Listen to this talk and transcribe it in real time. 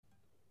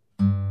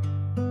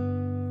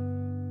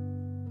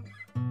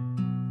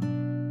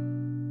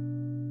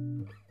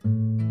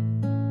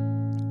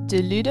Du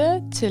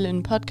lytter til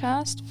en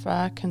podcast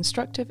fra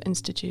Constructive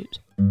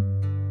Institute.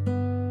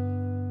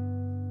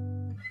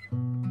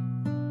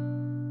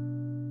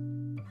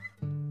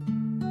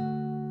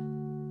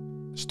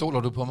 Stoler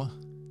du på mig?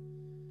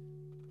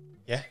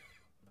 Ja,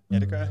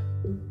 det gør jeg.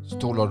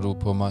 Stoler du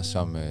på mig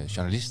som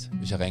journalist,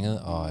 hvis jeg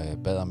ringede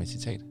og bad om et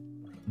citat?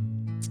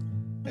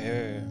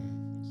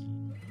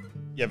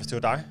 Ja, hvis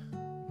det var dig.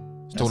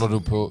 Stoler du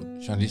på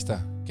journalister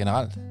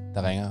generelt,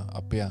 der ringer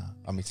og beder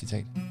om et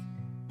citat?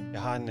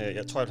 Jeg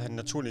tror, jeg har en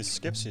naturlig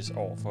skepsis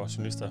over for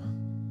journalister.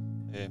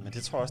 Men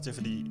det tror jeg også, det er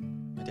fordi,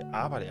 med det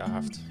arbejde, jeg har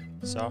haft,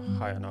 så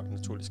har jeg nok en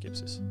naturlig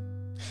skepsis.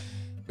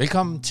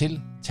 Velkommen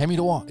til Tag mit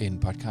ord, en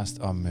podcast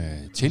om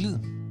tillid.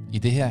 I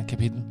det her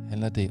kapitel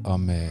handler det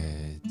om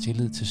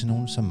tillid til sådan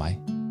nogen som mig,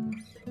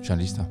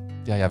 journalister.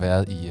 Det har jeg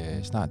været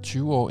i snart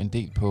 20 år, en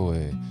del på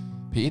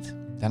P1,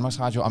 Danmarks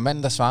Radio. Og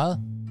manden, der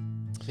svarede,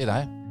 det er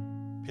dig.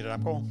 Peter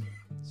Damgaard,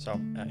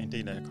 som er en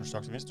del af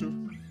Constructive Institute.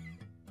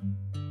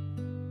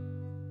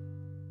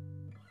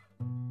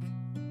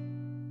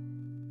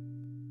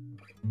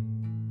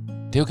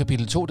 Det er jo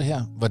kapitel 2, det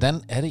her. Hvordan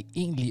er det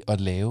egentlig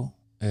at lave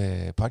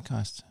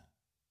podcast,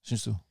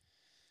 synes du?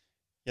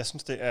 Jeg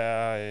synes, det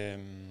er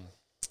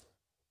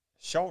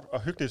sjovt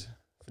og hyggeligt,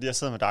 fordi jeg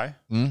sidder med dig.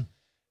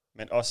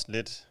 Men også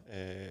lidt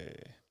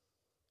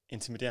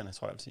intimiderende,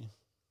 tror jeg vil sige.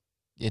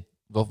 Ja,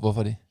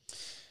 hvorfor det?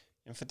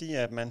 Jamen, fordi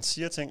at man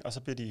siger ting, og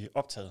så bliver de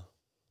optaget.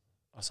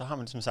 Og så har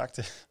man ligesom sagt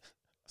det.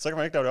 Så kan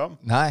man ikke lave det om.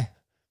 Nej.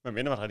 Men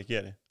mindre man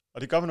redigerer det.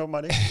 Og det gør man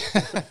åbenbart ikke.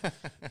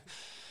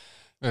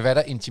 Men hvad er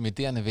der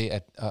intimiderende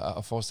ved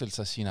at forestille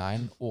sig sine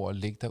egne ord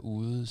ligge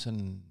derude?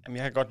 Sådan? Jamen,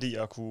 jeg kan godt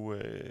lide at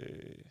kunne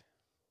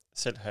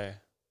selv have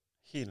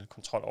helt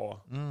kontrol over,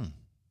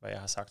 hvad jeg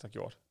har sagt og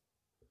gjort.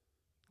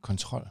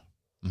 Kontrol?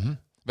 Mm-hmm.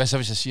 Hvad så,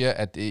 hvis jeg siger,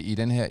 at i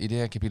det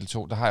her kapitel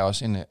 2, der har jeg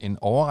også en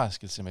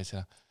overraskelse med til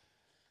dig?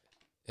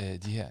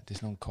 Det er sådan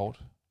nogle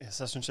kort. Ja,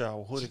 så synes jeg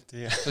overhovedet ikke,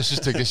 det er... Så synes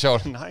du ikke, det er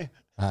sjovt? Nej.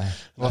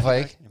 Hvorfor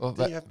ikke?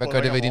 Hvad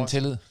gør det ved din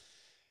tillid?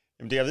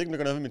 Jamen, jeg ved ikke, om det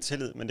gør noget ved min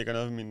tillid, men det gør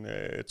noget ved min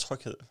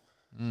tryghed.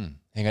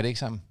 Hænger det ikke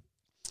sammen?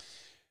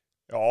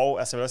 Jo,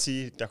 altså jeg vil også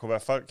sige, der kunne være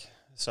folk,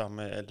 som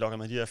lokker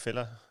med de her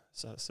fælder,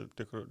 så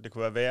det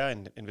kunne være værre,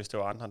 end hvis det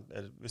var andre.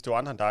 Hvis det var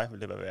andre end dig,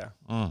 ville det være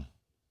værre.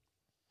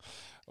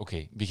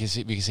 Okay, vi kan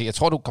se. Jeg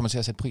tror, du kommer til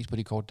at sætte pris på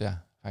de kort der,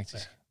 faktisk.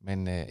 Ja.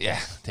 Men ja,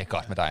 det er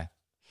godt med dig.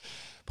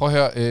 Prøv at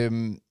høre,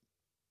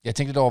 jeg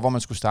tænkte lidt over, hvor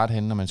man skulle starte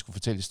henne, når man skulle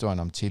fortælle historien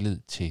om tillid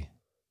til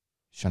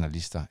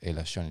journalister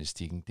eller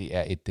journalistikken. Det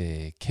er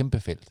et kæmpe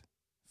felt,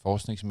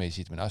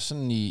 forskningsmæssigt, men også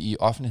sådan i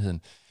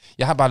offentligheden.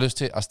 Jeg har bare lyst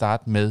til at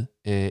starte med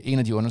en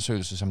af de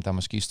undersøgelser, som der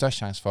måske er størst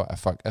chance for, at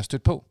folk er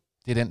stødt på.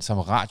 Det er den, som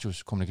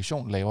Radius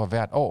Kommunikation laver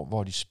hvert år,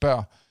 hvor de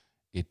spørger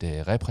et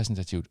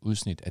repræsentativt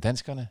udsnit af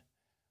danskerne.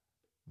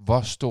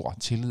 Hvor stor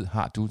tillid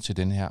har du til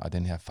den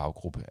her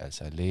faggruppe?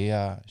 Altså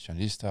læger,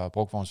 journalister,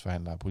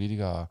 brugtvognsforhandlere,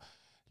 politikere,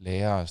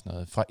 lærere og sådan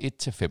noget. Fra 1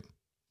 til 5.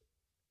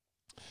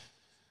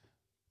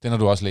 Den har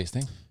du også læst,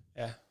 ikke?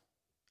 Ja,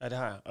 det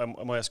har jeg.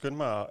 Og må jeg skynde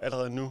mig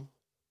allerede nu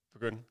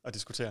begynde at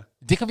diskutere?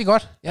 Det kan vi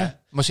godt, ja.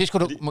 Måske kan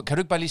du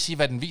ikke bare lige sige,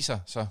 hvad den viser,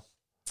 så?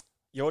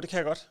 Jo, det kan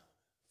jeg godt.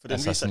 For den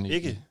altså viser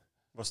ikke,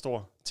 hvor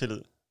stor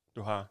tillid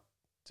du har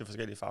til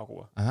forskellige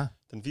faggrupper. Aha.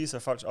 Den viser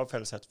folks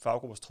opfattelse af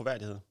faggruppers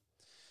troværdighed.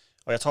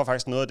 Og jeg tror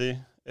faktisk, noget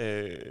af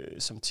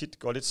det, som tit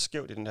går lidt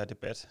skævt i den her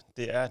debat,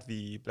 det er, at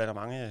vi blander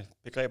mange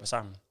begreber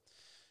sammen.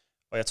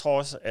 Og jeg tror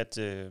også, at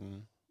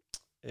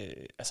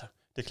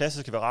det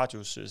klassiske ved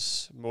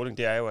Radius' måling,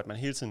 det er jo, at man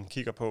hele tiden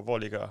kigger på, hvor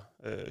ligger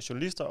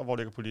journalister og hvor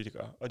ligger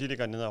politikere. Og de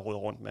ligger nede og roder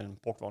rundt mellem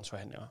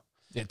brugtvognsforhandlere.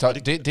 Ja,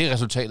 det er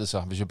resultatet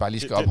så, hvis vi bare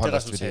lige skal opholde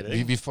os til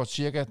det. Vi får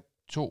cirka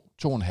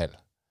 2,5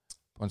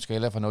 på en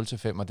skala fra 0 til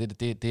 5, og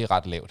det er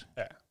ret lavt.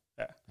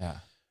 Ja.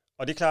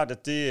 Og det er klart,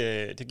 at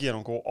det giver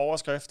nogle gode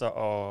overskrifter,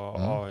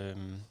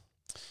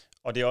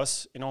 og det er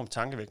også enormt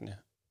tankevækkende.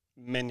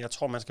 Men jeg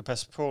tror, man skal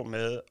passe på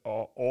med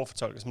at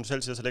overfortolke. Som du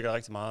selv siger, så ligger der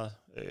rigtig meget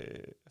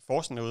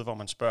forskning derude, hvor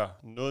man spørger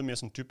noget mere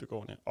sådan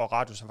dybdegående. Og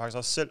Radius har faktisk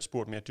også selv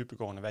spurgt mere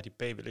dybdegående, hvad de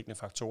bagvedliggende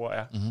faktorer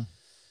er. Mm-hmm.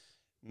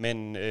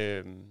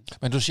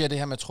 Men du siger det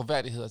her med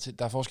troværdighed.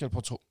 Der er forskel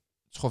på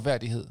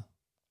troværdighed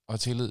og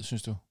tillid,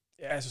 synes du?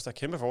 Ja, jeg synes, der er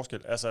kæmpe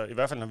forskel. Altså i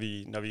hvert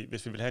fald,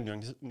 hvis vi vil have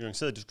en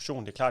nuanceret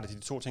diskussion, det er klart, at de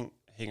to ting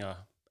hænger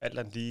alt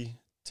andet lige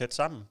tæt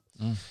sammen.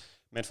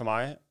 Men for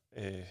mig,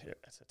 jeg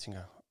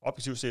tænker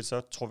objektivt set,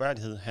 så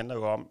troværdighed handler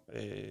jo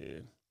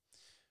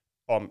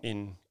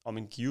om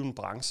en given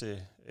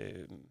branche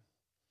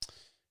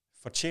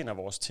fortjener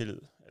vores tillid,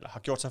 eller har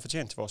gjort sig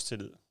fortjent til vores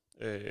tillid,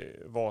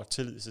 hvor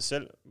tillid i sig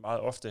selv meget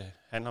ofte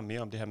handler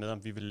mere om det her med,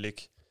 om vi vil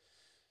lægge,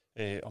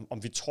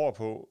 om vi tror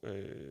på,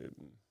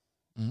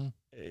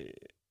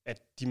 at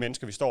de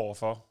mennesker, vi står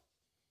overfor,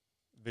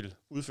 vil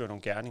udføre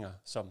nogle gerninger,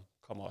 som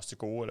kommer os til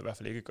gode, eller i hvert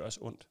fald ikke gør os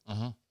ondt.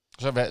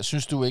 Så hvad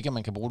synes du ikke, at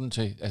man kan bruge den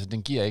til? Altså,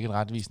 den giver ikke et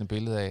retvisende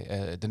billede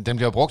af... Den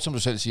bliver brugt, som du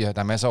selv siger. Der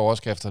er masser af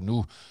overskrifter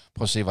nu.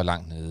 Prøv at se, hvor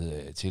langt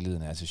nede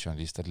tilliden er til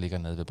journalister, der ligger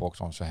nede ved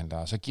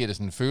brugtvognsforhandlere. Og så giver det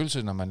sådan en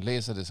følelse, når man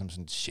læser det som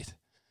sådan, shit.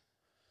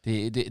 Der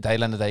er et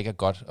eller andet, der ikke er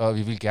godt. Og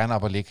vi vil gerne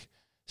op og ligge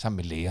sammen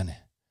med lægerne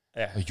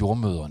og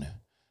jordmøderne.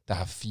 der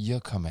har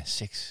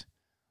 4,6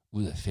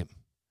 ud af 5.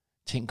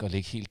 Tænk at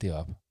lægge helt det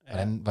op.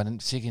 Hvordan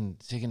sikke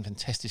en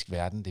fantastisk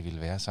verden det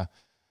ville være så.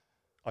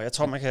 Og jeg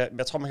tror, man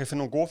kan finde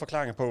nogle gode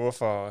forklaringer på,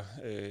 hvorfor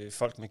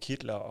folk med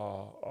kitler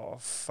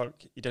og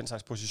folk i den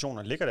slags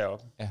positioner ligger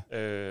deroppe. Ja.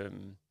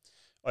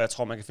 Og jeg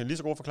tror, man kan finde lige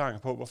så gode forklaringer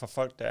på, hvorfor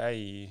folk, der er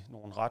i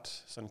nogle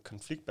ret sådan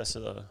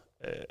konfliktbaserede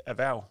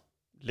erhverv,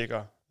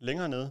 ligger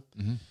længere nede.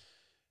 Mm-hmm.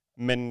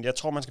 Men jeg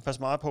tror, man skal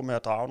passe meget på med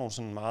at drage nogle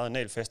sådan meget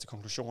nalfaste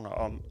konklusioner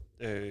om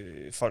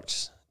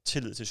folks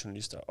tillid til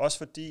journalister. Også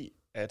fordi,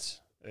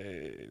 at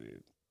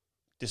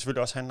det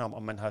selvfølgelig også handler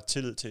om man har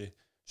tillid til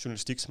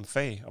journalistik som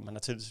fag, om man har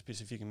tillid til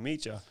specifikke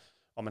medier,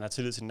 om man har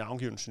tillid til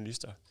navngivende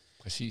journalister.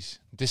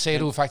 Præcis. Det sagde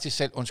du faktisk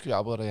selv. Undskyld, jeg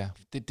afbryder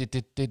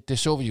dig. Det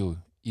så vi jo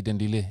i den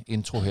lille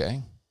intro her,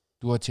 ikke?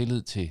 Du har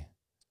tillid til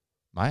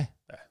mig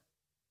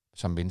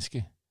som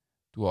menneske.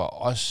 Du har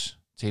også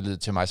tillid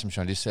til mig som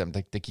journalist, selvom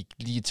det gik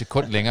lige et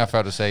sekund længere,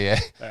 før du sagde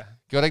ja.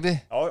 Gjorde det ikke det?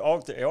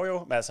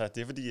 Jo, men altså,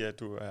 det er fordi, at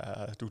du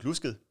er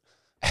lusket.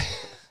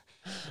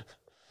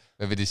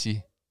 Hvad vil det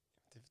sige?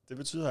 Det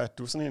betyder, at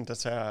du er sådan en, der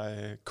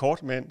tager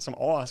kort mænd som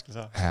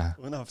overraskelser,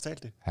 uden at have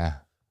fortalt det. Ja.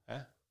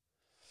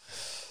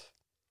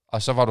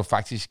 Og så var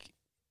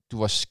du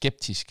var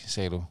skeptisk,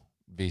 sagde du,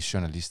 ved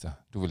journalister.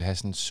 Du ville have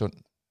sådan en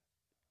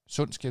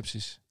sund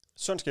skepsis.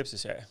 Sund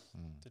skepsis, ja.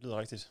 Det lyder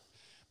rigtigt.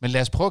 Men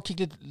lad os prøve at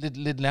kigge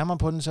lidt nærmere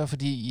på den så,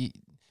 fordi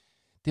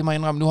det må jeg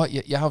indrømme, nu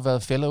jeg har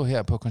været fellow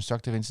her på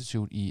Constructive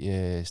Institute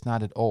i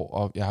snart et år,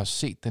 og jeg har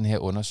set den her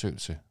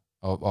undersøgelse.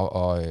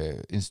 Og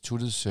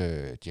instituttets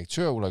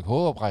direktør, Ulrik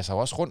Hågerup, rejser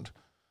også rundt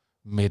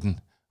med den.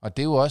 Og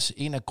det er jo også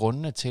en af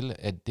grundene til,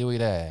 at det er jo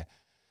et af,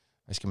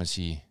 hvad skal man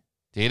sige,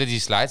 det er et af de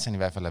slides, han i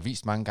hvert fald har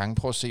vist mange gange.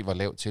 Prøv at se, hvor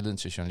lav tilliden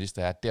til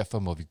journalister er. Derfor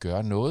må vi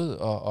gøre noget,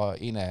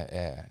 og en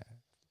af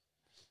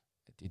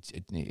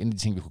de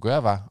ting, vi kunne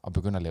gøre, var at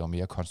begynde at lave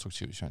mere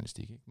konstruktiv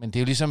journalistik. Ikke? Men det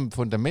er jo ligesom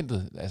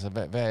fundamentet. Altså,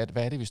 hvad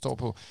er det, vi står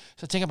på?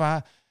 Så tænker jeg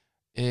bare,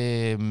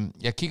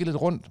 jeg kigger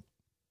lidt rundt,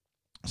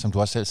 som du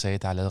også selv sagde,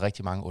 der er lavet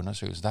rigtig mange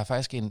undersøgelser. Der er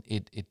faktisk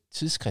et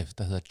tidsskrift,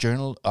 der hedder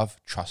Journal of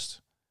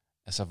Trust,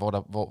 altså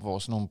hvor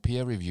sådan nogle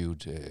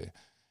peer-reviewed,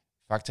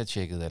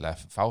 faktatjekkede eller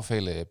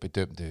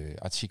fagfællebedømte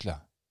artikler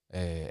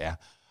er.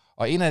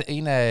 Og en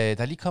af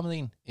der er lige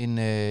kommet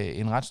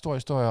en ret stor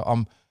historie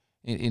om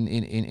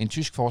en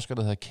tysk forsker,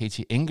 der hedder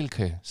Katie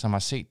Engelke, som har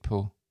set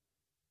på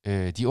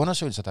de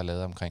undersøgelser, der er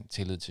lavet omkring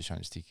tillid til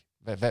journalistik.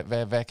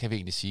 Hvad kan vi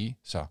egentlig sige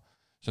så?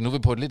 Så nu er vi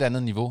på et lidt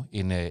andet niveau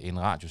end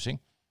radius, ikke?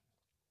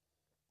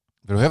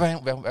 Vil du høre,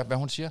 hvad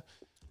hun siger?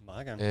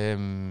 Meget gerne.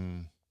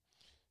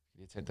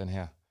 Jeg tager den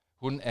her.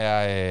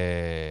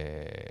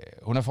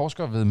 Hun er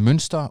forsker ved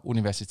Münster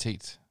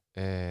Universitet,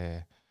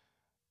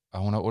 og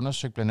hun har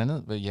undersøgt blandt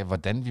andet,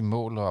 hvordan vi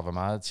måler, og hvor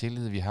meget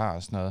tillid vi har,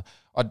 og sådan noget.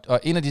 Og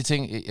en af de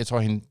ting, jeg tror,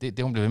 det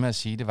hun blev ved med at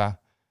sige, det var,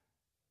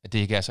 at det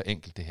ikke er så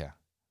enkelt, det her.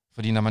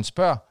 Fordi når man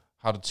spørger,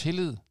 har du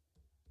tillid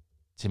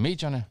til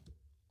medierne,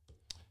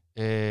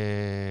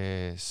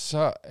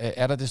 så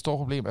er der det store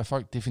problem, at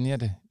folk definerer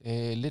det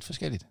lidt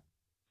forskelligt.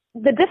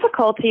 The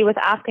difficulty with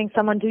asking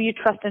someone, do you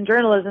trust in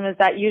journalism, is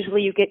that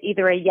usually you get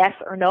either a yes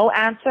or no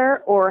answer,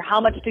 or how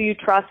much do you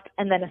trust,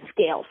 and then a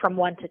scale from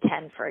 1 to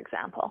 10, for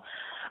example.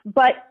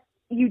 But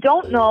you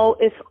don't know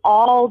if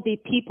all the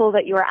people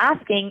that you are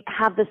asking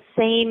have the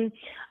same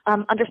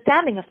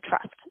understanding of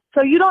trust. So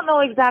you don't know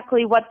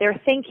exactly what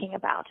they're thinking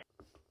about.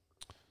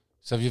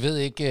 Så vi ved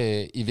ikke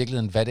i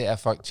virkeligheden, hvad det er,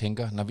 folk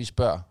tænker, når vi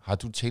spørger, har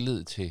du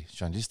tillid til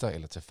journalister,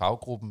 eller til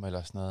faggruppen,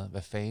 eller sådan noget?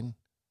 Hvad fanden?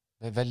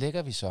 Hvad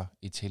lægger vi så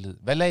i tillid?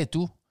 Hvad lagde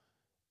du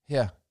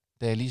her,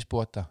 da jeg lige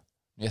spurgte dig?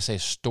 Jeg sagde,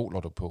 stoler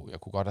du på? Jeg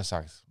kunne godt have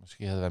sagt,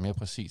 måske havde været mere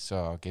præcis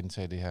at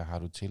gentage det her, har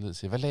du tillid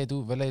til? Hvad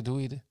lagde du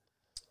i det?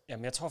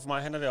 Jamen, jeg tror for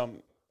mig handler det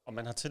om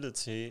man har tillid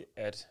til,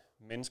 at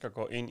mennesker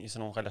går ind i sådan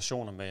nogle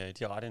relationer med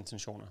de rette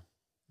intentioner.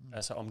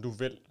 Altså, om du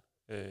vil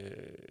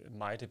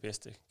mig det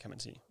bedste, kan man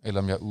sige.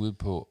 Eller om jeg er ude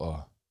på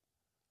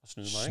at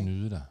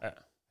snyde dig.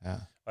 Ja.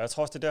 Og jeg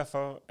tror også, det er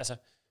derfor, altså,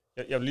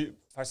 jeg vil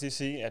faktisk lige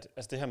sige, at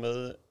altså, det her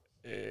med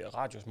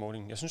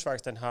radiosmåling, jeg synes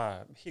faktisk, den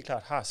helt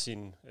klart har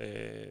sin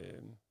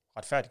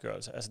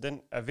retfærdiggørelse. Altså,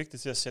 den er vigtig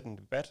til at sætte en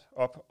debat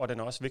op, og den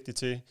er også vigtig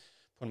til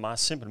på en meget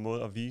simpel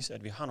måde at vise,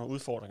 at vi har nogle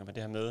udfordringer med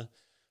det her med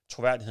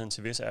troværdigheden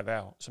til visse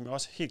erhverv, som jo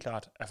også helt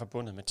klart er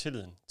forbundet med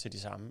tilliden til de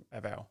samme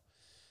erhverv.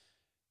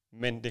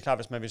 Men det er klart,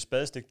 hvis man vil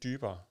spadestikke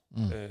dybere,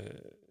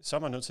 så er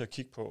man nødt til at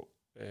kigge på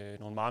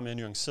nogle meget mere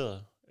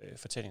nuancerede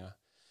fortællinger.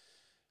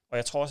 Og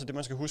jeg tror også, at det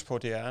man skal huske på,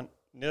 det er,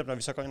 netop når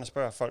vi så går ind og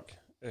spørger folk,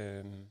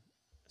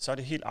 så er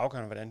det helt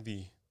afgørende, hvordan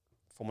vi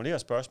formulerer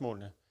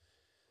spørgsmålene.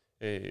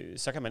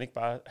 Så kan man ikke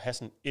bare have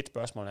sådan et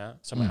spørgsmål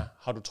som er,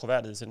 har du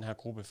troværdighed til den her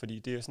gruppe? Fordi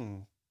det er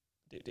sådan...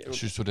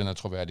 Synes du, den er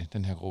troværdig,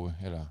 den her gruppe?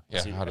 Eller,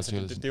 har du altså,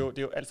 det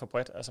er jo alt for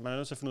bredt. Altså, man er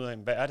nødt til at finde ud af,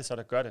 hvad er det så,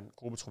 der gør den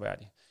gruppe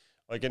troværdig?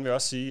 Og igen vil jeg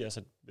også sige,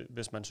 altså,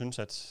 hvis man synes,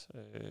 at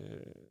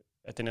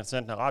den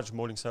interessante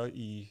radiomåling, så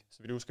vidt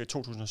jeg husker, i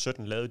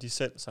 2017 lavede de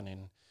selv sådan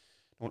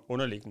nogle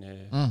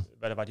underliggende,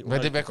 hvad der var de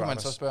underliggende. Hvad kunne man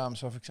så spørge om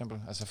så for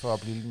eksempel, altså for at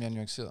blive lidt mere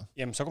nuanceret?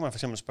 Jamen, så kunne man for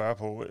eksempel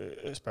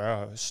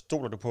spørge,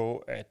 stoler du på,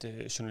 at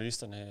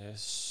journalisterne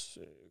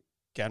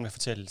gerne vil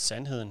fortælle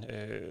sandheden?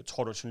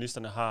 Tror du, at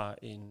journalisterne har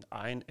en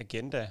egen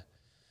agenda?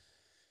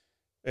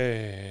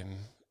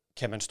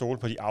 Kan man stole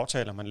på de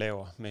aftaler, man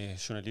laver med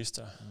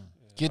journalister?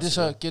 Giver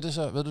det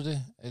så, ved du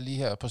det, lige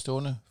her på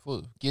stående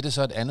fod, giver det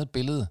så et andet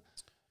billede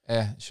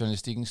af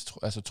journalistikkens,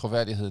 altså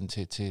troværdigheden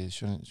til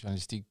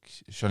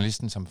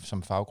journalisten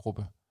som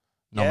faggruppe?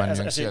 Når man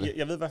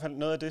jeg ved i hvert fald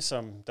noget af det,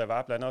 som der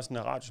var blandt andet også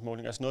en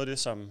radiosmåling, altså noget af det,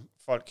 som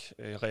folk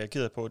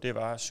reagerede på, det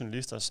var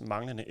journalisters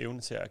manglende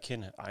evne til at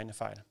erkende egne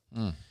fejl.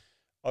 Mm.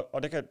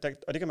 Og det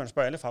kan man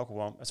spørge alle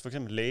faggrupper om. Altså for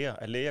eksempel læger.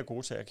 Er læger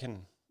gode til at erkende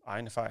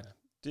egne fejl?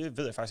 Det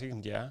ved jeg faktisk ikke,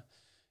 om de er.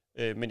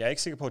 Men jeg er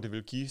ikke sikker på, at det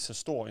vil give så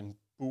stor en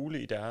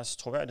bule i deres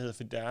troværdighed,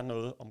 fordi der er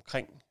noget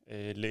omkring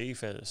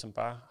lægefaget, som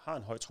bare har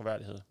en høj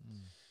troværdighed.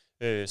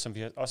 Som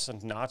vi har, også sådan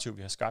et narrativ,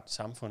 vi har skabt i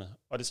samfundet.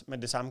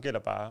 Men det samme gælder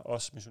bare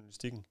også med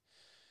journalistikken.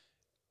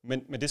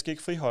 Men det skal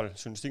ikke friholde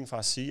journalistikken fra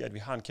at sige, at vi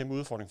har en kæmpe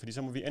udfordring, fordi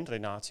så må vi ændre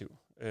det narrativ.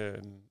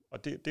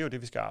 Og det er jo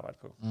det, vi skal arbejde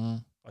på.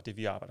 Og det,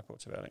 vi arbejder på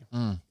til hverdag.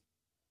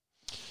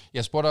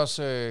 Jeg spurgte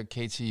også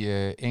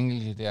Katie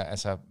Engel der,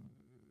 altså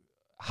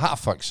har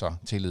folk så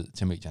tillid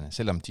til medierne,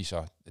 selvom de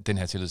så, den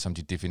her tillid, som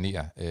de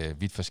definerer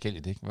vidt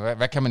forskelligt, ikke?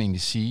 Hvad kan man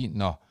egentlig sige,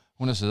 når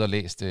hun har siddet og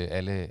læst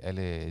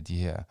alle de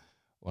her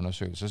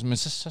undersøgelser? Men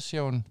så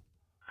siger hun...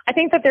 I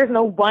think that there's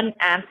no one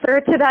answer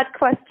to that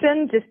question,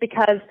 just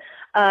because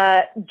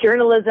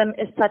journalism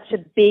is such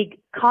a big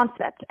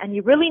concept, and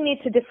you really need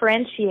to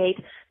differentiate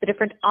the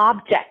different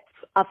objects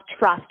of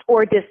trust or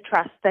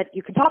distrust that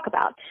you can talk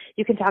about.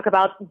 You can talk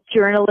about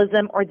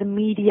journalism or the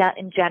media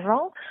in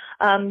general.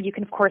 You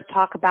can, of course,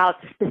 talk about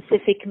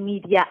specific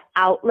media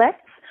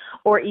outlets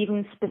or even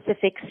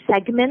specific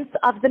segments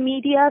of the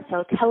media, so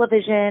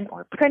television or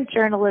print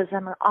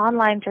journalism or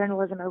online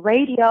journalism or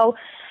radio.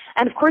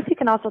 And, of course, you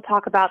can also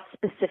talk about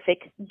specific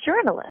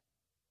journalists.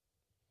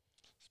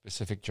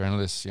 Specific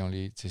journalists, siger hun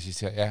lige til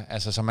sidst her. Ja,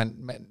 altså, så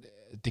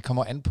det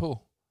kommer an på,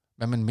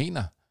 hvad man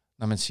mener,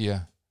 når man siger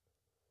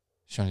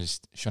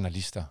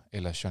journalister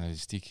eller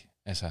journalistik.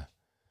 Altså,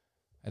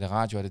 er det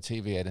radio, er det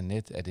tv, er det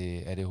net,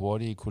 er det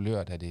hurtigt,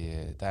 kulørt,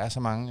 der er så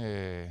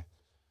mange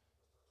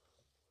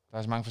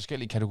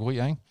forskellige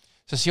kategorier, ikke?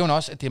 Så siger hun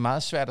også, at det er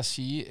meget svært at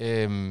sige,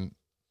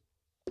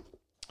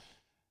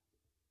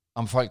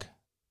 om folk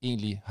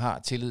egentlig har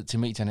tillid til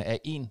medierne af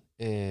en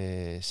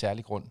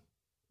særlig grund.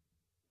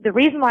 The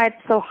reason why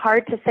it's so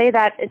hard to say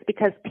that is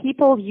because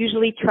people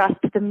usually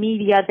trust the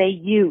media they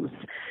use.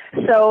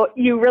 So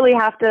you really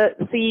have to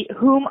see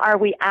whom are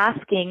we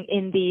asking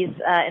in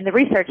in the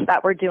research that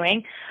we're doing,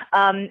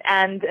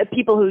 and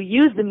people who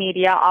use the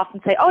media often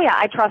say, "Oh yeah,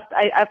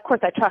 of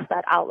course I trust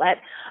that outlet,"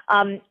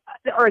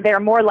 or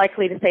they're more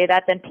likely to say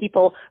that than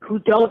people who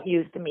don't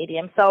use the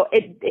medium. So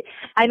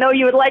I know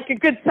you would like a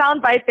good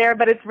soundbite there,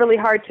 but it's really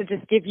hard to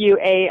just give you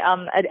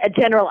a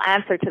general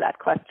answer to that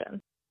question.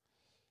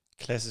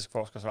 Klassisk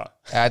forskersvar.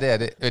 Ja, det er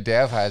det. Det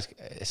er jo faktisk,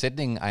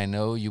 sætningen I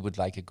know you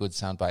would like a good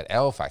soundbite, er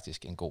jo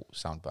faktisk en god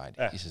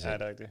soundbite i sig selv,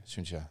 det er det.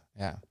 Synes jeg.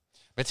 Ja.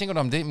 Hvad tænker du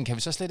om det? Men kan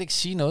vi så slet ikke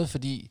sige noget,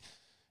 fordi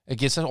det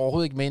giver så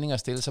overhovedet ikke mening at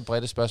stille så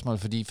bredt et spørgsmål,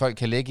 fordi folk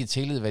kan lægge i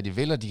tillid, hvad de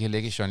vil, og de kan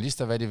lægge i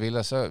journalister, hvad de vil,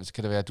 og så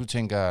kan det være, at du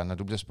tænker, når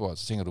du bliver spurgt,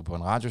 så tænker du på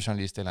en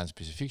radiojournalist eller en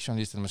specifik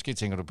journalist, eller måske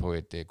tænker du på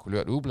et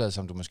kulørt ugeblad,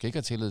 som du måske ikke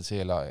har tillid til,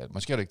 eller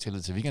måske har du ikke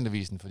tillid til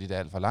Weekendavisen, fordi det er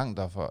alt for langt.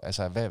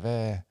 Altså,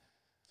 hvad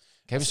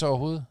kan vi så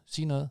overhovedet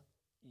sige noget?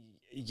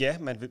 Ja,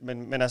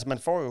 men altså man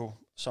får jo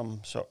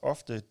som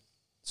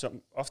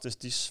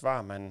oftest de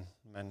svar, man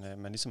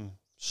ligesom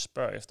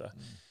spørger efter.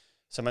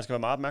 Så man skal være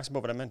meget opmærksom på,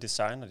 hvordan man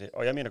designer det.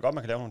 Og jeg mener godt,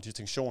 man kan lave nogle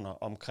distinktioner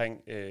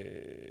omkring,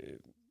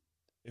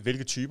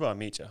 hvilke typer af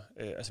medier.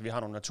 Altså vi har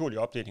nogle naturlige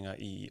opdelinger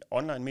i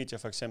online-medier,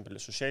 for eksempel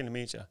sociale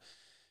medier.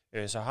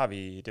 Så har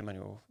vi det, man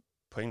jo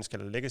på engelsk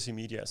kalder legacy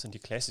media, altså de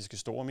klassiske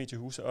store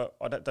mediehuse.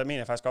 Og der mener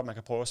jeg faktisk godt, man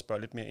kan prøve at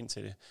spørge lidt mere ind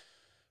til det.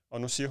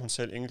 Og nu siger hun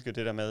selv, Engelke,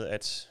 det der med,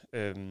 at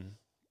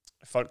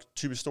folk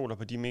typisk stoler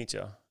på de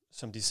medier,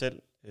 som de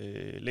selv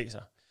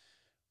læser.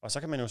 Og så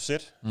kan man jo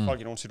sætte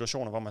folk i nogle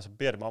situationer, hvor man så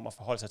beder dem om at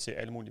forholde sig til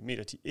alle mulige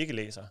medier, de ikke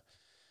læser.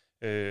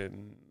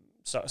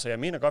 Så jeg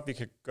mener godt, vi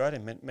kan gøre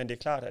det, men det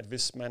er klart, at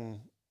hvis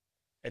man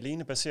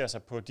alene baserer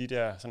sig på de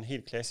der sådan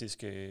helt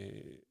klassiske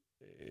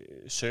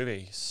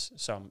surveys,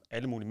 som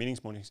alle mulige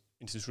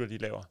meningsmålingsinstitutter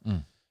de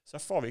laver, så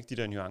får vi ikke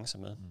de der nuancer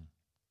med.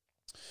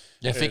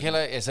 Jeg fik heller,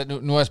 altså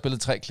nu har jeg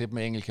spillet 3 klip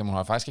med Engelke, men hun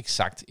har faktisk ikke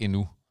sagt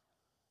endnu,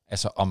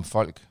 altså om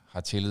folk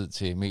har tillid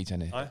til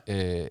medierne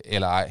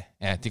eller ej.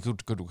 Ja, det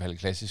kunne du kalde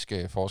klassisk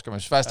forsker, men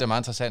jeg synes faktisk, det er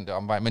meget interessant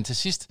omvej. Men til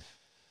sidst,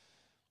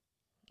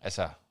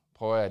 altså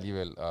prøver jeg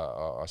alligevel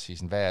at sige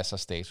sådan, hvad er så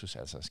status?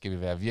 Altså skal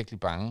vi være virkelig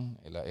bange,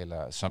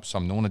 eller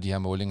som nogle af de her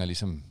målinger,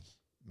 ligesom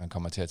man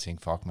kommer til at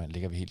tænke, fuck man,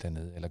 ligger vi helt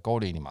dernede, eller går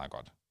det egentlig meget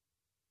godt?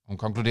 Hun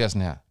konkluderer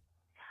sådan her.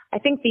 I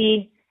think the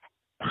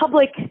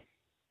public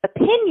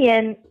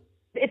opinion,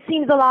 it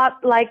seems a lot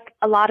like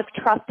a lot of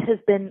trust has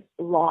been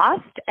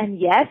lost. And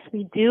yes,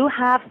 we do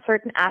have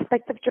certain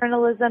aspects of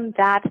journalism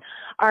that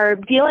are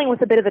dealing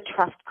with a bit of a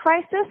trust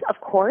crisis, of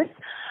course.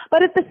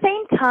 But at the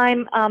same time,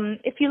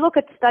 if you look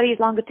at studies,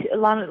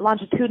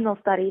 longitudinal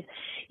studies,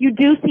 you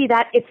do see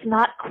that it's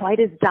not quite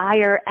as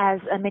dire as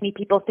many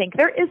people think.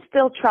 There is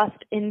still trust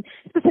in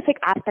specific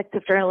aspects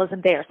of journalism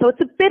there. So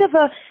it's a bit of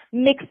a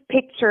mixed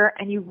picture,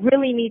 and you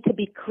really need to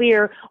be clear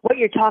what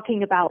you're talking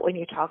about when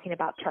you're talking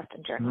about trust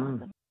in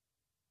journalism.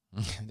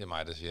 Det er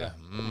mig, der siger.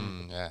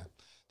 Ja.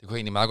 Det kunne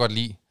jeg egentlig meget godt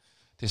lide.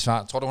 Det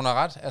svar. Tror du, hun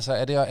har ret? Altså,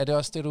 er det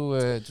også det,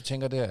 du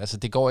tænker der? Altså,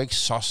 det går ikke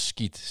så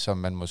skidt, som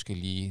man måske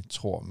lige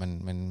tror,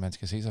 men man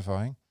skal se sig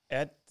for, ikke?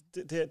 Ja,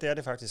 det er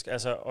det faktisk.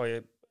 Altså,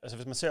 altså,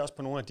 hvis man ser også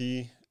på nogle af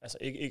de, altså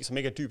som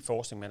ikke er dyb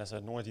forskning, men altså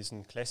nogle af de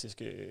sådan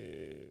klassiske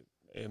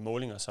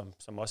målinger,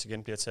 som også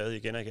igen bliver taget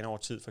igen og igen over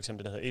tid, for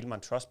eksempel det, der hedder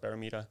Edelman Trust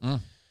Barometer,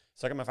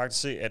 så kan man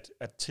faktisk se,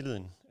 at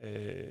tilliden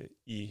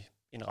i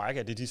en række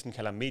af det, de sådan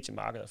kalder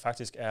mediemarkeder,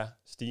 faktisk er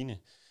stigende.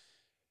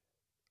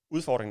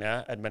 Udfordringen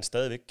er, at man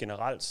stadigvæk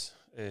generelt,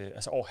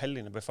 altså over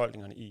halvdelen af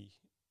befolkningerne i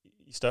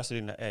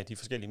størstedelen af de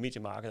forskellige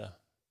mediemarkeder,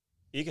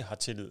 ikke har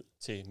tillid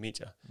til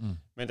medier.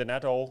 Men den er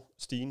dog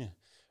stigende.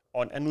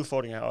 Og en anden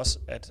udfordring er også,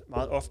 at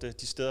meget ofte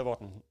de steder, hvor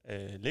den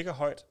ligger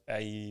højt, er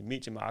i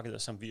mediemarkeder,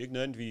 som vi ikke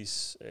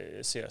nødvendigvis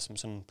ser som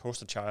sådan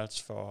poster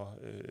childs for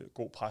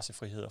god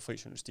pressefrihed og fri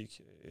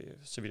journalistik.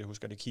 Så vidt jeg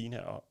husker, det er Kina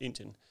og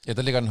Indien. Ja,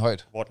 der ligger den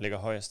højt. Hvor den ligger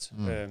højest.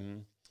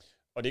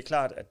 Og det er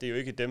klart, at det er jo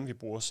ikke dem, vi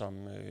bruger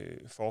som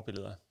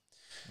forbilleder.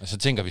 Men så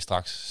tænker vi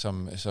straks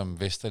som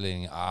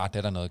vesterlænding, det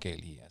er der noget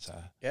galt i. Altså,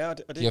 ja,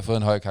 og de har fået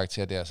en høj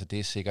karakter der, så det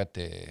er sikkert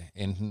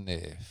enten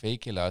fake,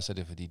 eller også er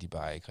det, fordi de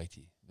bare ikke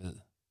rigtig ved,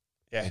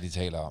 hvad de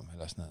taler om,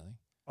 eller sådan noget. Ikke?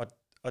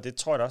 Og det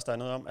tror jeg da også, der er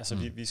noget om. Altså,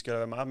 vi skal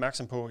være meget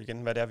opmærksom på,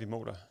 igen, hvad det er, vi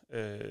måler.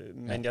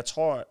 Men jeg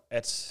tror,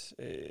 at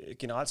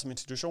generelt som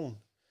institution,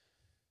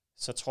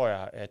 så tror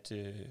jeg,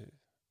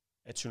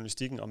 at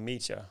journalistikken og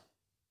medier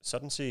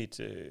sådan set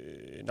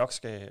nok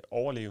skal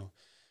overleve.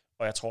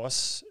 Og jeg tror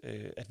også,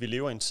 at vi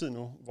lever i en tid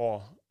nu,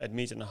 hvor at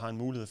medierne har en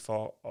mulighed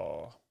for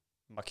at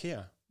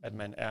markere, at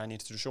man er en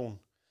institution,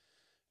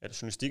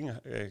 at journalistikken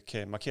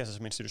kan markere sig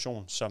som en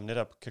institution, som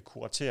netop kan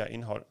kuratere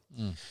indhold.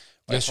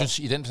 Jeg synes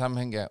i den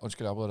sammenhæng,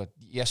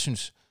 jeg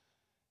synes,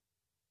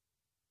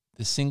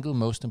 the single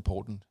most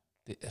important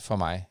for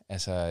mig,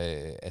 altså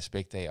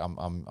aspekt af,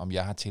 om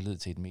jeg har tillid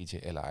til et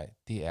medie eller ej,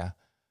 det er,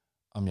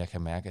 om jeg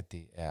kan mærke, at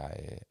det er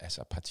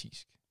altså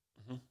partisk.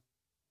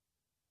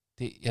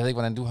 Jeg ved ikke,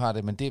 hvordan du har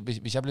det, men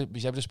hvis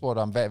jeg blev spurgt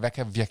om, hvad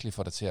kan virkelig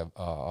få dig til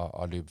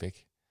at løbe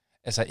væk?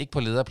 Altså ikke på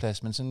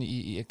lederplads, men sådan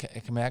jeg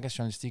kan mærke, at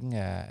journalistikken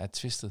er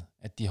twistet,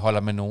 at de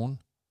holder med nogen.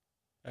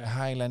 Jeg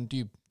har en eller anden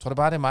dyb. Tror du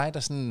bare, det er mig, der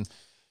sådan,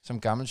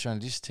 som gammel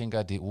journalist tænker,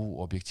 at det er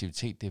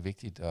objektivitet, det er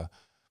vigtigt, og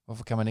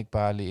hvorfor kan man ikke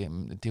bare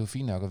det er jo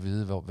fint nok at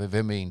vide,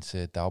 hvem ens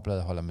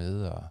dagblad holder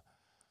med. Og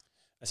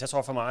altså jeg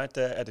tror for mig,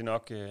 der er det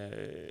nok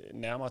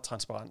nærmere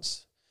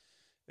transparens.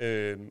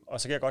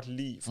 Og så kan jeg godt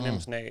lide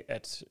fornemmelsen af,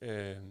 at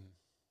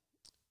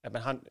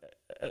man har,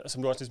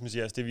 som du også ligesom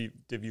siger, altså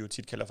det vi jo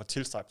tit kalder for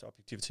tilstræbt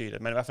objektivitet,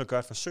 at man i hvert fald gør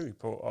et forsøg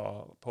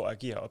på at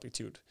agere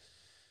objektivt.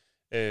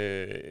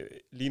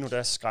 Lige nu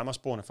der skræmmer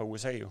sporene fra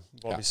USA jo,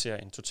 hvor vi ser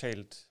en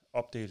totalt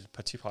opdelt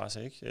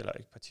partipresse, ikke? Eller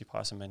ikke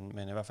partipresse,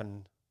 men i hvert fald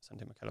sådan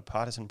det, man kalder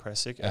partisan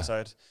press, ikke? Ja. Altså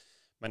at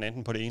man er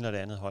enten på det ene eller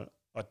det andet hold.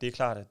 Og det er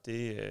klart, at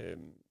det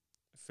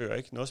fører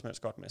ikke noget som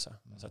helst godt med sig.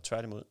 Altså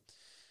tværtimod.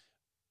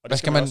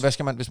 Hvad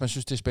skal man, hvis man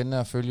synes, det er spændende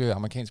at følge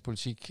amerikansk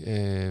politik,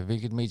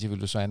 hvilket medie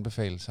vil du så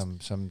anbefale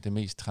som det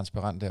mest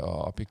transparente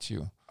og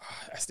objektive?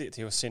 Altså det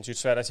er jo sindssygt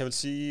svært. Altså jeg vil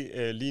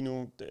sige, lige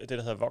nu, det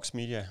der hedder Vox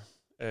Media,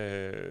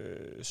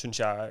 synes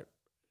jeg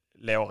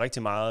laver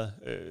rigtig meget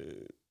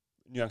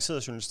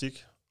nuanceret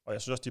journalistik, og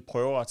jeg synes også, de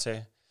prøver at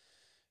tage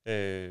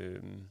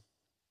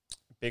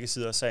begge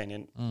sider af sagen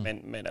ind.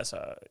 Men altså,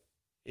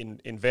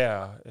 en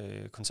hver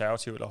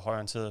konservativ eller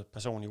højreorienteret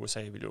person i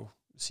USA vil jo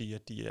sige,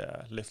 at de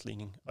er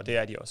left-leaning, og det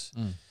er de også.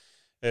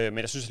 Men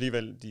jeg synes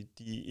alligevel, de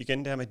igen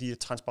det her med, at de er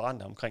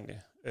transparente omkring det.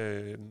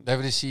 Hvad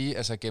vil det sige,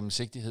 altså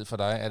gennemsigtighed for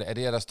dig? Er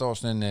det, at der står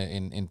sådan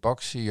en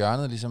boks i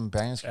hjørnet, ligesom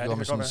Berlingske gjorde,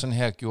 med sådan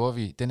her gjorde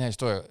vi? Den her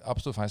historie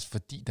opstod faktisk,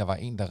 fordi der var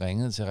en, der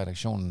ringede til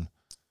redaktionen.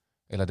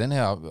 Eller den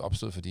her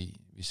opstod,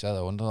 fordi vi sad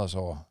og undrede os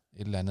over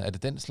et eller andet. Er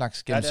det den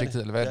slags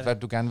gennemsigtighed, eller hvad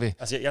du gerne vil?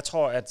 Altså jeg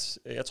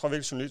tror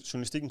virkelig,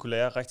 journalistikken kunne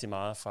lære rigtig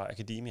meget fra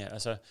akademia.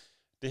 Altså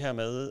det her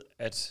med,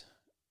 at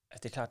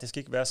det er klart, det skal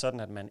ikke være sådan,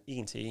 at man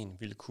en til en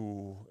ville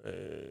kunne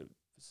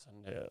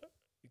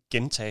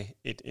gentage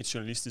et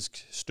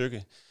journalistisk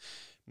stykke.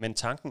 Men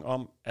tanken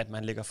om, at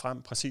man lægger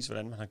frem præcis,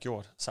 hvordan man har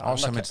gjort, så andre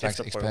som kan et slags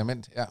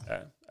eksperiment, ja.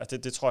 Altså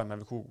det tror jeg,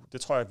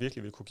 det tror jeg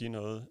virkelig vil kunne give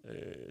noget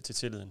til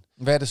tilliden.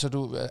 Hvad er det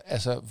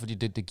så fordi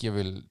det giver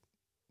vel,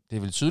 det er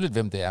vel tydeligt,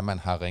 hvem det er, man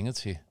har ringet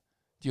til.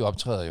 De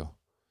optræder jo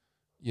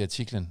i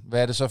artiklen.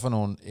 Hvad er det så for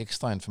nogle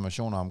ekstra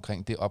informationer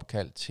omkring det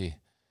opkald til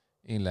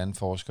en eller anden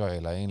forsker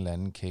eller en eller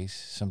anden case,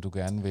 som du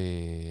gerne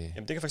vil...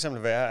 Jamen det kan fx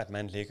være, at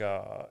man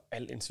lægger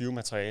alt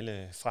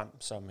interviewmateriale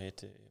frem som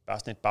bare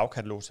sådan et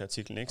bagkatalog til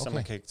artiklen, ikke?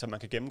 Okay. Så man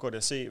kan gennemgå det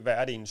og se, hvad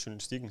er det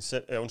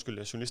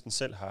journalisten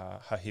selv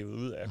har hævet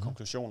ud af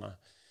konklusioner.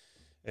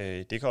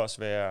 Det kan også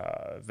være,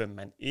 hvem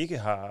man ikke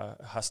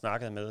har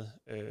snakket med.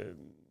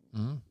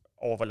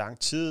 over hvor lang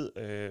tid,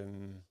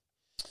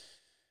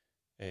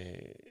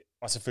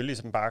 og selvfølgelig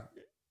som bare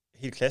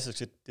helt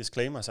klassisk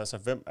disclaimers, altså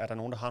hvem er der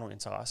nogen, der har nogle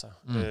interesser,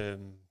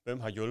 hvem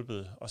har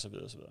hjulpet, osv.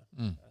 osv.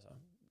 Altså,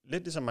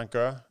 lidt ligesom man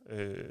gør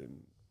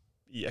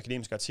i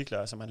akademiske artikler,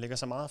 altså man lægger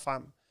så meget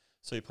frem,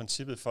 så i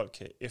princippet folk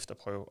kan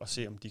efterprøve og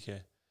se, om de kan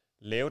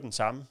lave den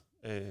samme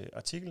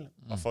artikel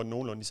og få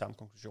nogenlunde de samme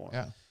konklusioner.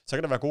 Ja. Så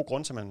kan der være gode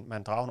grunde til, at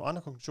man drager nogle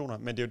andre konklusioner,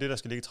 men det er jo det, der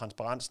skal ligge i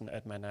transparensen,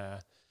 at man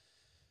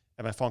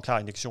får en klar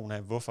indikation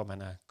af, hvorfor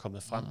man er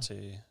kommet frem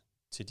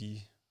til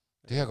de.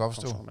 Det kan jeg godt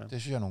forstå. Det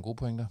synes jeg er nogle gode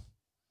pointer.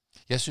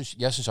 Jeg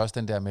synes også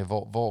den der med,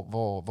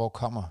 hvor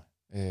kommer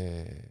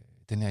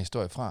den her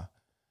historie fra?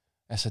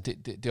 Altså,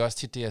 det er også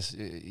tit det,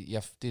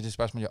 det er det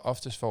spørgsmål, jeg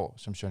oftest får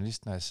som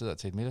journalist, når jeg sidder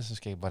til et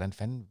middagsselskab.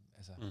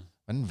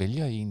 Hvordan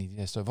vælger I egentlig de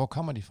her historier? Hvor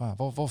kommer de fra?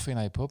 Hvor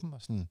finder I på dem?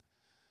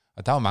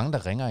 Og der er jo mange,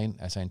 der ringer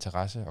ind, altså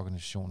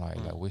interesseorganisationer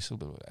eller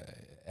whistleblower,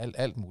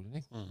 alt muligt.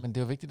 Ikke? Men det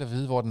er jo vigtigt at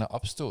vide, hvor den er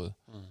opstået.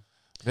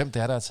 Hvem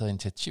det er, der har taget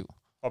initiativ.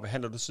 Og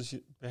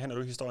behandler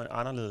du historien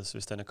anderledes,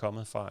 hvis den er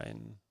kommet fra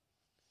en...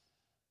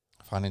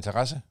 Fra en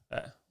interesse? Ja.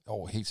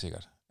 Jo, helt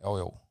sikkert.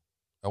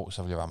 Jo,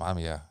 så vil jeg være meget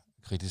mere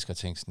kritisk og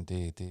tænke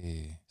sådan,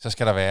 så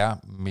skal der være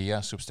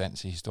mere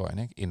substans i historien,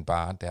 ikke? End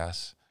bare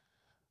deres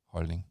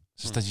holdning.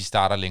 Så de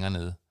starter længere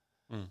nede,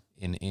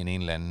 end en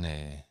eller anden,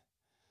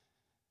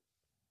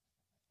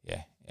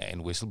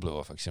 en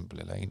whistleblower for eksempel,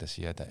 eller en, der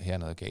siger, at her er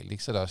noget galt,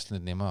 ikke? Så er det også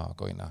lidt nemmere at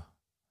gå ind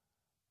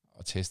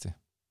og teste.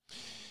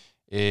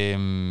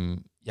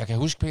 Jeg kan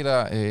huske, Peter,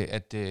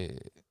 at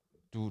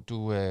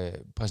du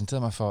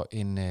præsenterede mig for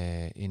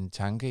en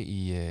tanke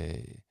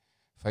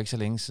for ikke så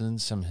længe siden,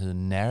 som hed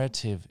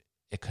Narrative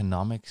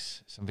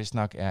Economics, som vist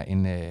nok er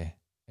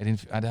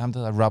er det ham, der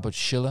hedder Robert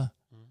Shiller,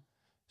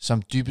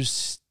 som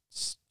dybest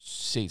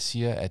set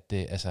siger, at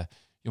altså,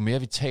 jo mere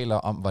vi taler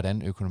om,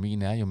 hvordan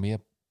økonomien er, jo mere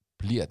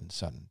bliver den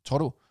sådan. Tror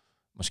du,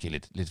 måske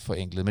lidt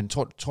forenklet, men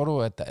tror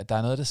du, at der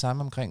er noget af det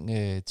samme omkring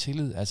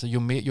tillid? Altså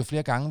jo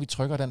flere gange vi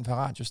trykker den per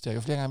radios der,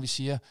 jo flere gange vi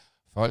siger,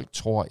 folk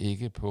tror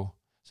ikke på,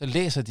 så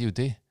læser de jo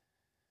det.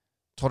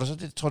 Tror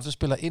du, det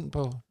spiller ind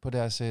på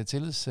deres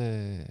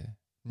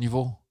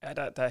tillidsniveau? Ja,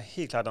 der er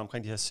helt klart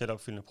omkring de her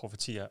selvopfyldende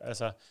profetier.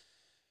 Altså,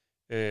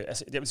 jeg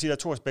vil sige, der er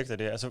to aspekter af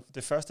det. Altså,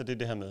 det første, det er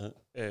det her med,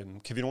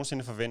 kan vi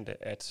nogensinde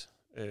forvente, at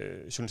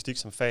journalistik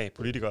som fag,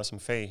 politikere som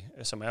fag,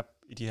 som er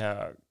i de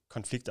her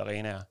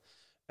konfliktarenaer,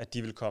 at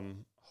de vil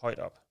komme højt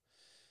op.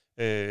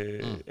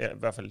 Ja, i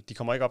hvert fald, de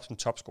kommer ikke op som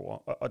topscorer,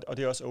 og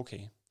det er også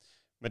okay.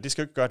 Men det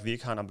skal jo ikke gøre, at vi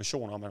ikke har en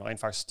ambition om, at man rent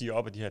faktisk stiger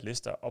op af de her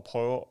lister og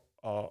prøver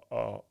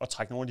at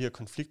trække nogle af de her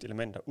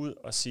konfliktelementer ud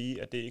og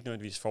sige, at det er ikke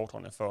nødvendigvis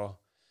fordrende for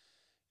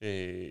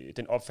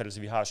den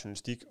opfattelse, vi har af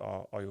journalistik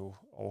og jo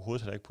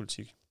overhovedet heller ikke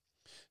politik.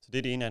 Så det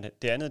er det ene af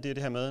det. Det andet, det er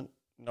det her med,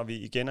 når vi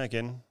igen og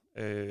igen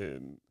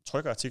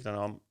trykker artiklerne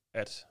om,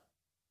 at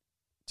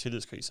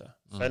tillidskriser,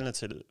 faldende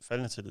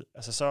tillid.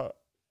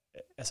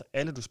 Altså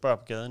alle, du spørger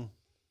på gaden,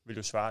 vil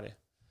jo svare det.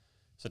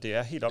 Så det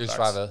er helt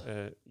oplagt,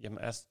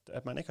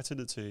 at man ikke har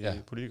tillid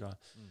til politikere.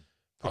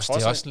 Det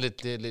er også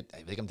lidt, jeg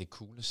ved ikke, om det er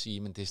cool at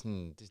sige, men det er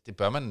sådan, det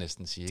bør man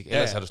næsten sige, ikke?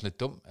 Ellers er du sådan lidt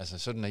dum, altså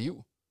så er du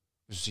naiv.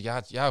 Hvis du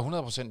siger, jeg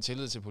har 100%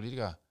 tillid til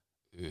politikere,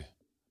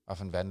 hvad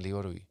for en verden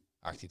lever du i?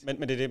 Agtigt.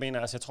 Men det er det, jeg mener.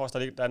 Altså, jeg tror også,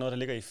 der er noget, der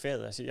ligger i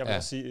faget. Altså, jeg vil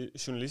også sige,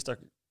 journalister,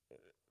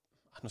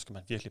 nu skal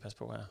man virkelig passe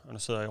på her, og nu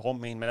sidder jeg i rum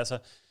med en, men altså...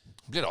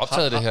 Bliver det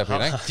optaget det her,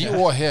 Peter, ikke?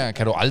 De ord her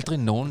kan du aldrig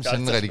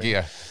nogensinde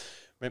redigere.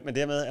 Men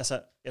det med,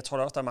 altså, jeg tror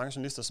da også, der er mange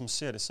journalister, som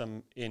ser det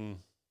som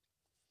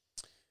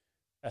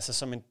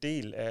som en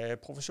del af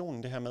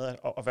professionen, det her med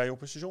at være i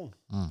opposition.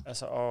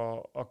 Altså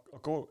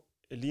at gå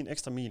lige en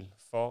ekstra mil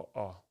for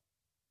at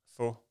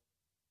få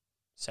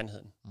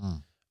sandheden.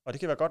 Og det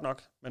kan være godt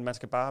nok, men man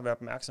skal bare være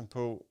opmærksom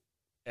på,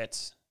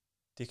 at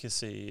det kan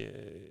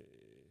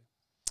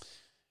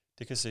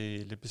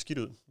se lidt beskidt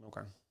ud nogle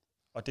gange.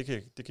 Og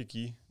det kan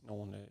give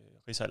nogle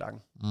ridser i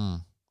lakken.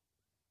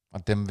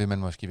 Og dem vil man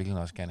måske virkelig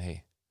også gerne have.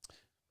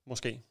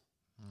 Måske.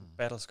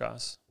 Battle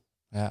scars.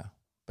 Ja,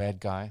 bad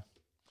guy.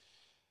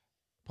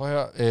 Prøv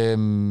at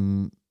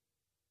høre.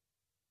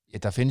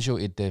 Der findes jo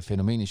et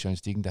fænomen i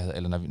journalistikken, der hedder,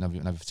 eller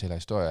når vi fortæller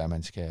historier, at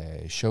man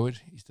skal show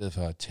it, i stedet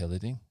for tell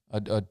it, ikke?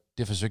 Og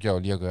det forsøgte jeg jo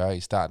lige at gøre i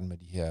starten med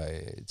de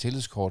her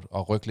tillidskort,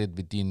 og rykke lidt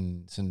ved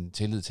din sådan,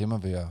 tillid til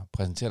mig ved at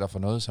præsentere dig for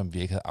noget, som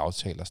vi ikke havde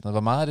aftalt og sådan noget.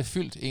 Hvor meget er det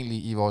fyldt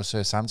egentlig i vores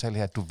samtale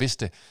her, at du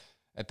vidste,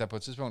 at der på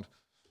et tidspunkt,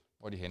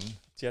 hvor er de henne?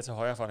 De er til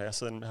højre for dig. Jeg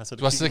sidder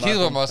du har siddet og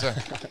kigget på dem også.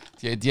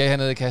 De er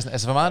hernede i kassen.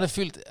 Altså, hvor meget er det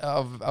fyldt,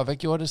 og hvad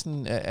gjorde det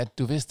sådan, at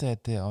du vidste,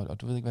 at det,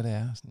 og du ved ikke, hvad det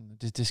er? Sådan,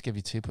 det skal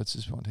vi til på et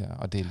tidspunkt her,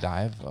 og det er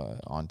live og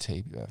on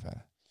tape i hvert fald.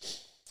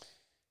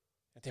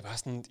 Det er bare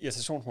sådan et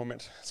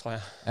irritationsmoment, tror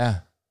jeg. Ja.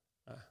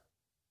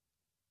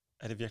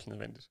 Er det virkelig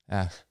nødvendigt?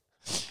 Ja.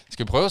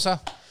 Skal vi prøve så?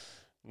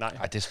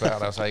 Nej, det spørger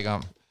jeg dig så ikke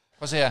om.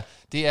 Prøv at se her.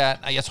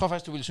 Jeg tror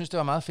faktisk, du ville synes, det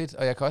var meget fedt,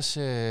 og jeg kan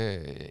også...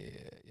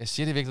 jeg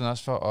siger det virkelig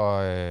også for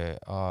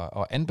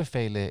at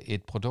anbefale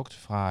et produkt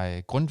fra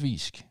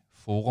Grundtvigsk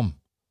Forum.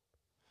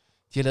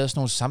 De har lavet sådan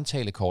nogle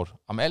samtalekort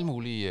om alle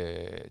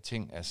mulige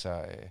ting,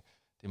 altså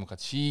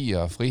demokrati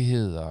og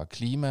frihed og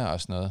klima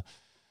og sådan noget.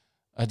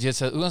 Og de har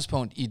taget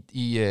udgangspunkt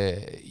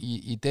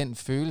i den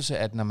følelse,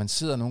 at når man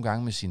sidder nogle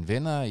gange med sine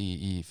venner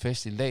i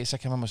festlig lag, så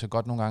kan man måske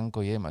godt nogle gange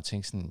gå hjem og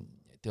tænke sådan,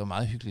 det var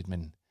meget hyggeligt,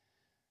 men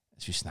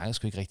altså, vi snakkede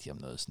sgu ikke rigtigt om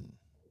noget sådan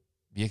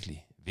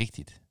virkelig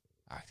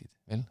vigtigt-agtigt.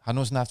 Vel? Har du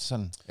nogensinde haft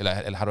sådan,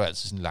 eller har du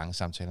altid sådan lange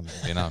samtaler med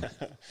venner om?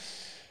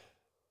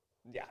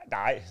 Ja,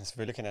 nej,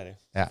 selvfølgelig kan jeg det.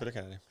 Ja. Selvfølgelig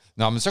kan jeg det.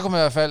 Nå, men så kommer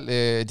i hvert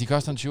fald, de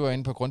koster en 20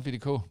 inde på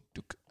Grundtvig.dk, og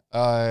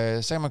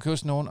så kan man købe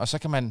sådan nogen, og så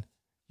kan man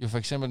jo for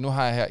eksempel, nu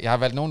har jeg har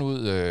valgt nogen ud,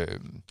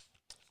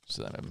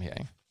 sidder med dem her,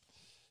 ikke?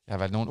 Jeg har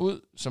valgt nogen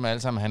ud, som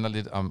alle sammen handler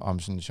lidt om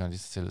sådan en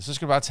journalist. Så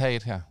skal du bare tage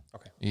et her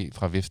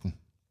fra viften.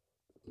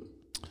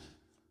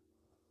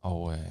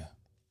 Og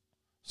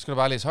så skal du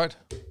bare læse højt.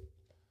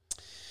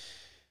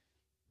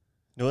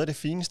 Noget af det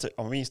fineste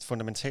og mest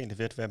fundamentale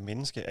ved at være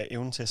menneske er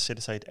evnen til at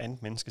sætte sig i et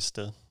andet menneskes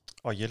sted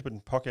og hjælpe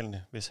den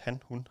pågældende, hvis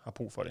hun har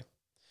brug for det.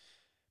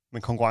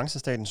 Men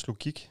konkurrencestatens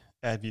logik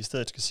er, at vi i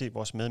stedet skal se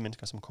vores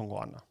medmennesker som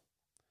konkurrenter.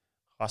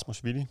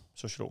 Rasmus Willi,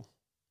 sociolog.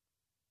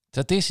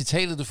 Så det er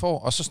citatet, du får,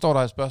 og så står der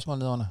et spørgsmål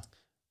nedenunder.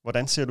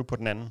 Hvordan ser du på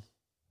den anden?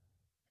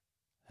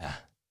 Ja,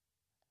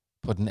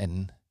 på den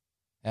anden.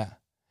 Ja.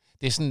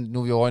 Det er sådan, nu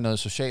er vi over i noget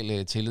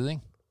social tillid,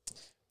 ikke?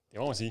 Det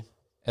må man sige.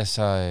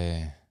 Altså,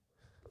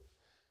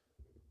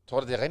 tror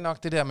du, det er rigtigt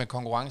nok, det der med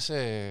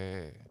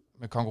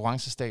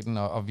konkurrencestaten,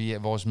 og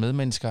vores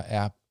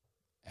medmennesker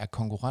er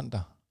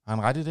konkurrenter? Har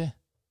han ret i det?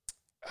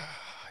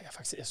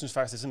 Jeg synes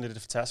faktisk, det er sådan lidt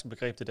et fantastisk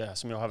begreb, det der,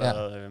 som jo har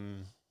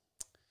været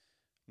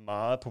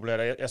meget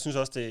populært. Jeg synes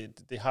også,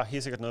 det har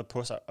helt sikkert noget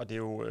på sig, og det er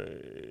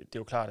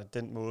jo klart, at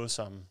den måde,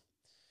 som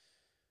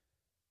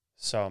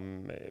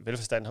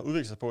velfærdsstaten har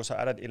udviklet sig på, så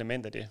er der et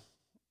element af det.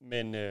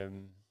 Men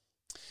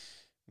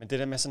det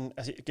der med sådan,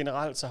 altså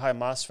generelt så har jeg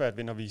meget svært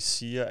ved, når vi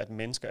siger, at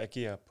mennesker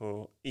agerer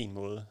på en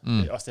måde.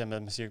 Også det her med,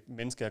 at man siger, at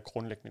mennesker er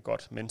grundlæggende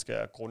godt, mennesker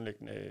er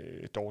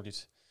grundlæggende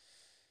dårligt.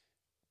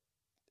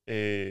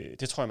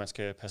 Det tror jeg, man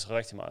skal passe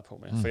rigtig meget på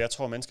med. For jeg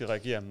tror, at mennesker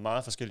reagerer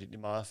meget forskelligt i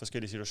meget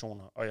forskellige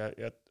situationer. Og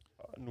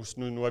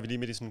nu er vi lige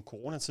midt i sådan en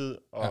coronatid,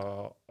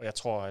 og jeg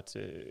tror, at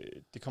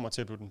det kommer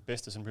til at blive den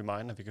bedste sådan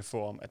reminder, vi kan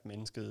få om, at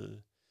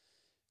mennesket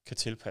kan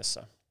tilpasse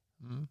sig.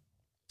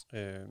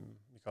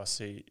 Vi kan også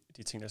se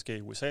de ting, der sker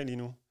i USA lige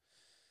nu.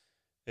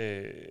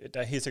 Der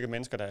er helt sikkert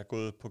mennesker, der er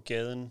gået på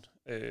gaden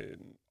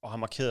og har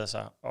markeret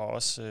sig, og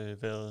også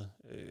været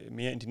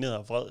mere indigneret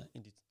og vred,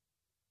 end de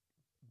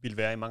ville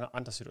være i mange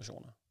andre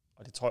situationer.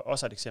 Og det tror jeg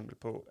også er et eksempel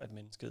på, at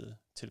mennesket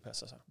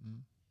tilpasser sig.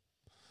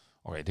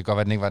 Okay, det kan godt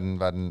være, at den ikke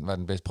var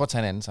den bedste. Prøv at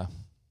tage en anden så.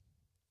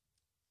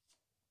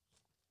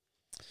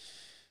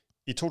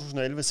 I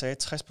 2011 sagde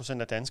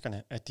 60% af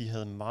danskerne, at de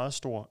havde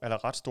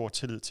ret stor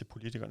tillid til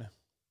politikerne.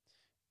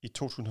 I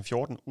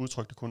 2014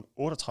 udtrykte kun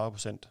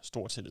 38%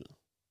 stor tillid.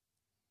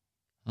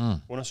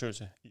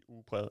 Undersøgelse i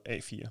ugebrevet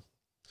A4.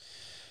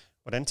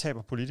 Hvordan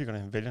taber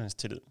politikerne vælgernes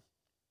tillid?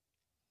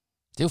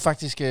 Det er jo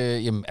faktisk,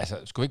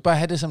 skulle vi ikke bare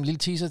have det som en lille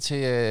teaser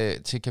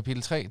til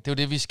kapitel 3? Det er jo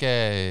det,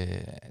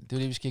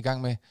 vi skal i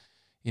gang med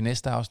i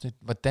næste afsnit.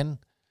 Hvordan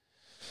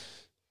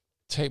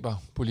taber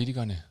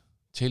politikerne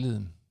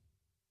tilliden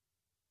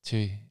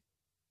til...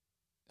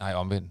 Nej,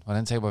 omvendt.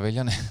 Hvordan taber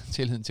vælgerne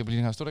tilliden til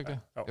politikerne? Stod det ikke det?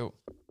 Jo.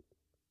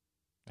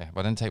 Ja,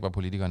 hvordan taber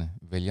politikerne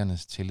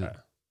vælgernes tillid? Ja.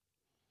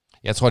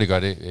 Jeg tror, de gør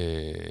det...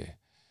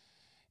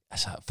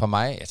 for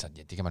mig,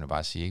 det kan man jo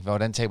bare sige, ikke?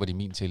 Hvordan taber de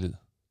min tillid?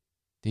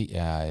 Det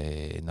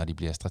er, når de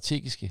bliver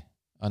strategiske,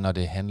 og når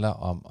det handler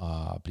om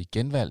at blive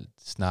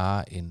genvalgt,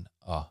 snarere end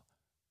at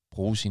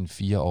bruge sine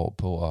 4 år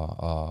på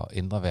at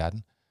ændre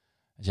verden.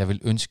 Altså, jeg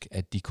vil ønske,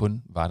 at de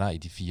kun var der i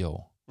de 4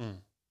 år.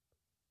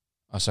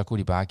 Og så kunne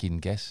de bare give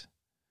den gas,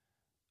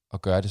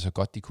 og gøre det så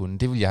godt de kunne.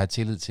 Det vil jeg have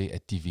tillid til,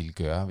 at de ville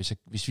gøre.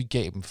 Hvis vi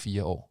gav dem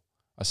 4 år,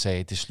 og sagde,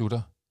 at det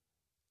slutter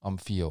om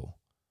 4 år,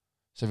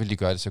 så ville de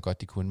gøre det så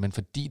godt de kunne. Men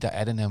fordi der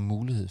er den her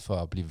mulighed for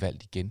at blive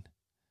valgt igen,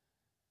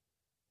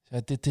 så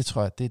det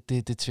tror jeg,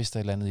 det twister et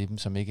eller andet i dem,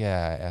 som ikke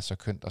er så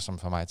kønt, og som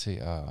får mig til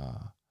at...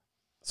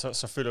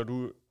 Så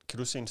kan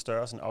du se en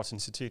større sådan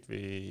autenticitet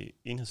ved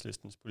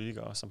Enhedslistens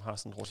politikere, som har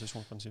sådan et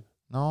rotationsprincip?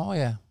 Nå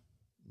ja.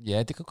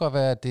 Ja, det kan godt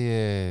være, at det...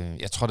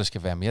 Jeg tror, det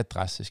skal være mere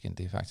drastisk end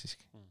det,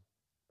 faktisk.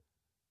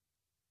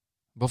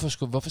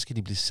 Hvorfor skal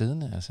de blive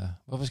siddende? Altså?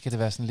 Hvorfor skal det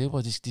være sådan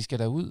levebrød? De skal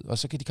derud, og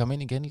så kan de komme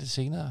ind igen lidt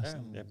senere.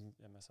 Jamen,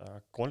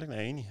 grundlæggende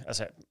er jeg enig.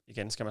 Altså,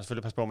 igen skal man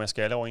selvfølgelig passe på med at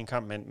skære alle over en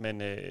kamp, men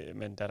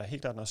der er der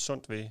helt klart noget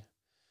sundt ved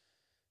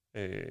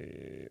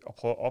at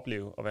prøve at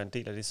opleve og være en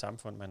del af det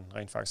samfund, man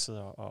rent faktisk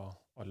sidder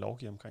og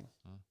lovgiver omkring.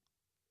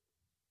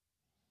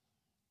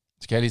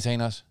 Skal jeg lige tage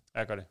en også? Ja,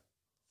 jeg gør det.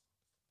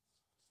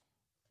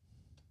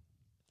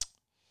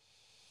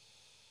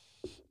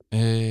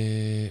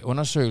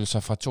 Undersøgelser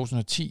fra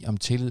 2010 om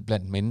tillid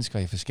blandt mennesker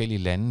i forskellige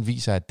lande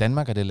viser, at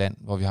Danmark er det land,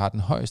 hvor vi har den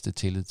højeste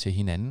tillid til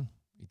hinanden.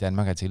 I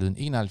Danmark er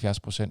tilliden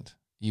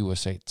 71%, i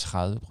USA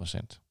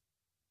 30%.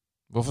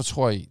 Hvorfor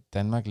tror I,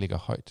 Danmark ligger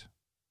højt,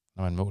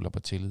 når man måler på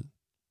tillid?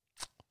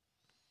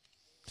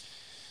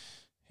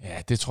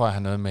 Ja, det tror jeg har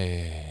noget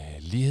med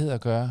lighed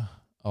at gøre,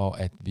 og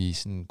at vi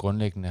sådan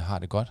grundlæggende har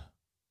det godt.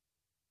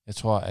 Jeg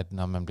tror, at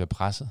når man bliver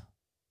presset,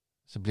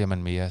 så bliver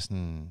man mere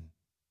sådan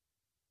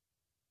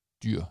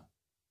dyr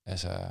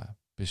altså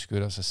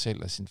beskytter sig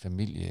selv og sin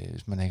familie,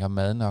 hvis man ikke har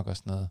mad nok og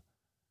sådan noget,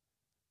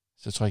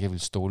 så tror jeg ikke, jeg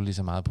ville stole lige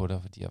så meget på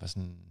dig, fordi jeg var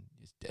sådan,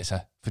 altså,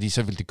 fordi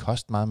så ville det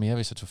koste meget mere,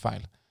 hvis jeg tog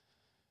fejl.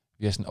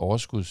 Vi er sådan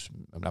overskuds,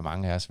 der er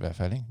mange af os i hvert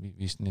fald, ikke?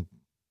 Vi er sådan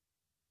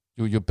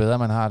jo bedre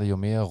man har det, jo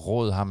mere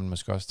råd har man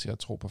måske også til at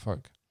tro på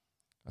folk,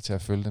 og til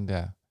at føle den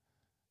der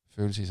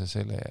følelse i sig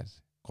selv af,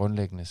 at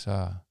grundlæggende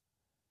så,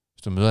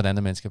 hvis du møder et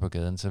andet menneske på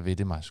gaden, så ved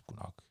det mig sgu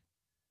nok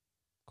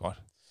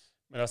godt.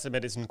 Men også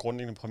det er sådan en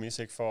grundlæggende præmis,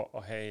 ikke, for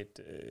at have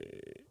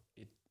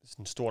et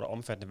sådan stort og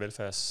omfattende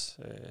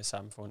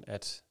velfærdssamfund,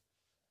 at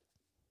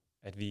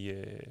vi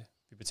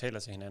betaler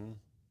til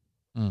hinanden.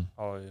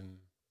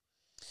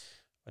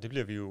 Og det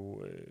bliver vi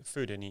jo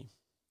født ind i.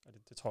 Og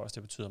det tror jeg også,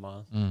 det betyder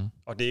meget.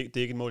 Og det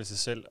er ikke et mål i sig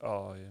selv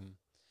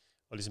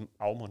at ligesom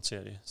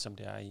afmontere det, som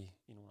det er i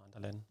nogle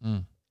andre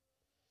lande.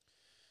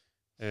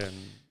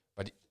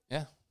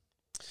 Ja.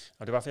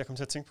 Og det var, for jeg kom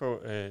til at tænke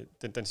på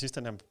den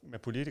sidste der med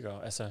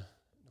politikere. Altså,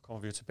 nu kommer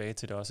vi jo tilbage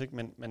til det også, ikke?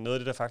 Men noget af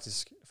det der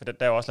faktisk, for der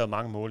er jo også lavet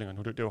mange målinger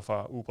nu, det var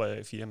fra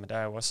Ugebrevet 4, men der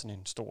er jo også sådan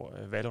en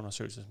stor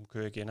valgundersøgelse, som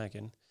kører igen og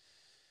igen.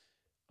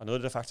 Og noget af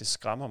det, der faktisk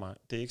skræmmer mig,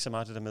 det er ikke så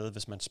meget det der med,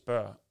 hvis man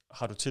spørger,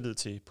 har du tillid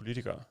til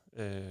politikere?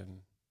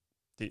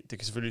 Det kan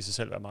selvfølgelig i sig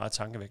selv være meget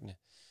tankevækkende.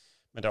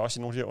 Men der er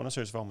også nogle af de her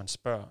undersøgelser, hvor man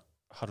spørger,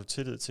 har du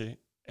tillid til,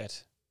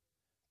 at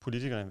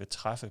politikerne vil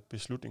træffe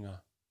beslutninger,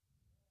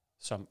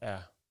 som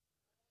er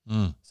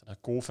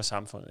gode for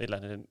samfundet,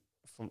 eller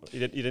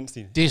i den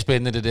stil? Det er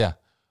spændende, det der.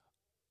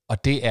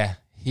 Og det er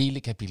hele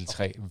kapitel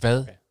 3.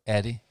 Hvad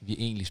er det, vi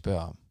egentlig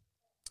spørger om?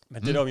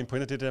 Men det der er min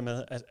pointe, det der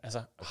med,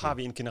 altså, har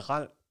vi en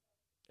generel,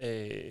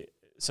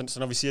 så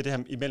når vi siger det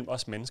her imellem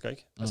os mennesker,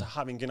 ikke? Altså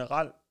har vi en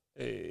generel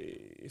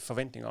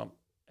forventning om,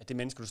 at det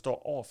menneske, du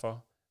står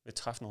overfor, vil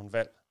træffe nogle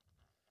valg,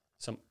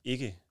 som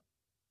ikke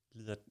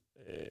ligger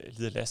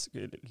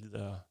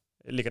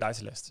dig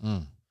til last,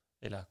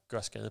 eller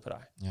gør skade på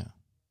dig. Ja.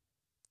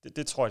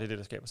 Det tror jeg, det er det,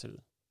 der skaber tillid.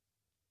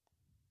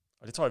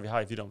 Og det tror jeg, vi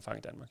har i vidt omfang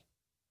i Danmark.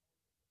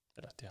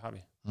 Eller det har vi.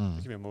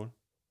 Det kan vi jo måle.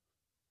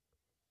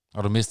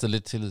 Og du mistede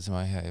lidt tillid til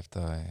mig her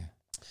efter...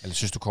 Eller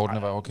synes du,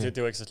 kortene var okay?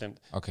 Det var ikke så slemt.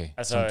 Okay,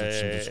 altså,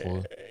 som du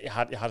troede. Jeg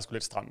har det sgu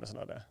lidt stramt med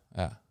sådan noget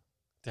der. Ja.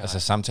 Altså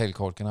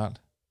samtalekort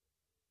generelt?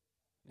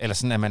 Eller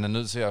sådan, at man er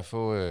nødt til at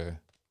få...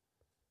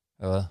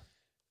 hvad?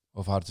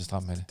 Hvorfor har du det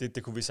stramt med det?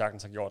 Det kunne vi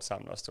sagtens have gjort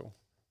sammen også to.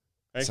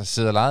 Ikke? Så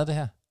sidder og leget det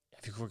her? Ja,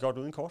 vi kunne have gjort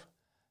det uden kort.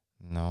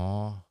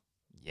 Nå...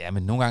 Ja,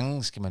 men nogle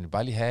gange skal man jo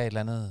bare lige have et eller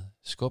andet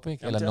skub,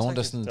 ikke? Jamen, eller nogen,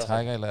 der sådan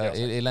trækker, eller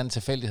et eller andet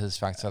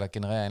tilfældighedsfaktor, der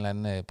genererer en eller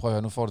anden... Prøv at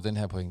høre, nu får du den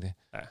her pointe.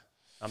 Ja,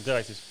 jamen, det er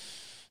rigtigt.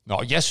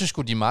 Nå, jeg synes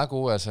sgu, de er meget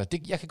gode. Altså,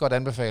 jeg kan godt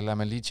anbefale, at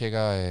man lige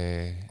tjekker...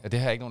 det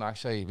har jeg ikke nogen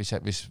aktier i,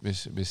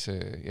 hvis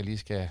jeg lige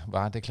skal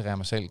varedeklarere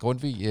mig selv.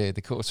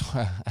 Grundtvig.dk, tror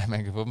jeg, at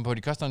man kan få dem på.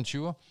 De koster en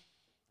 20'er.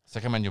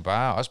 Så kan man jo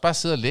bare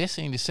sidde og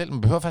læse egentlig selv.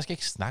 Man behøver faktisk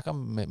ikke snakke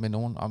med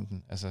nogen om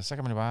den. Altså, så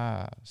kan man jo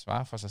bare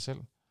svare for sig selv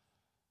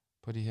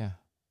på de her.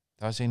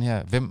 Der er også en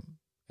her. Hvem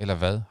eller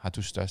hvad har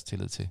du størst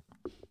tillid til?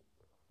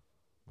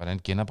 Hvordan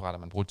genopretter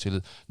man brudt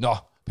tillid? Nå,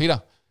 Peter.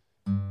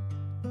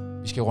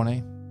 Vi skal runde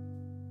af.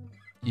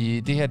 I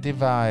det her, det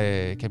var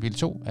kapitel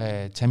 2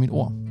 af Tag mit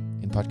ord.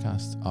 En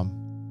podcast om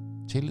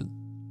tillid.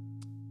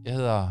 Jeg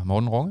hedder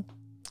Morten Runge.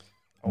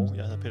 Og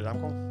jeg hedder Peter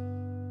Damgaard.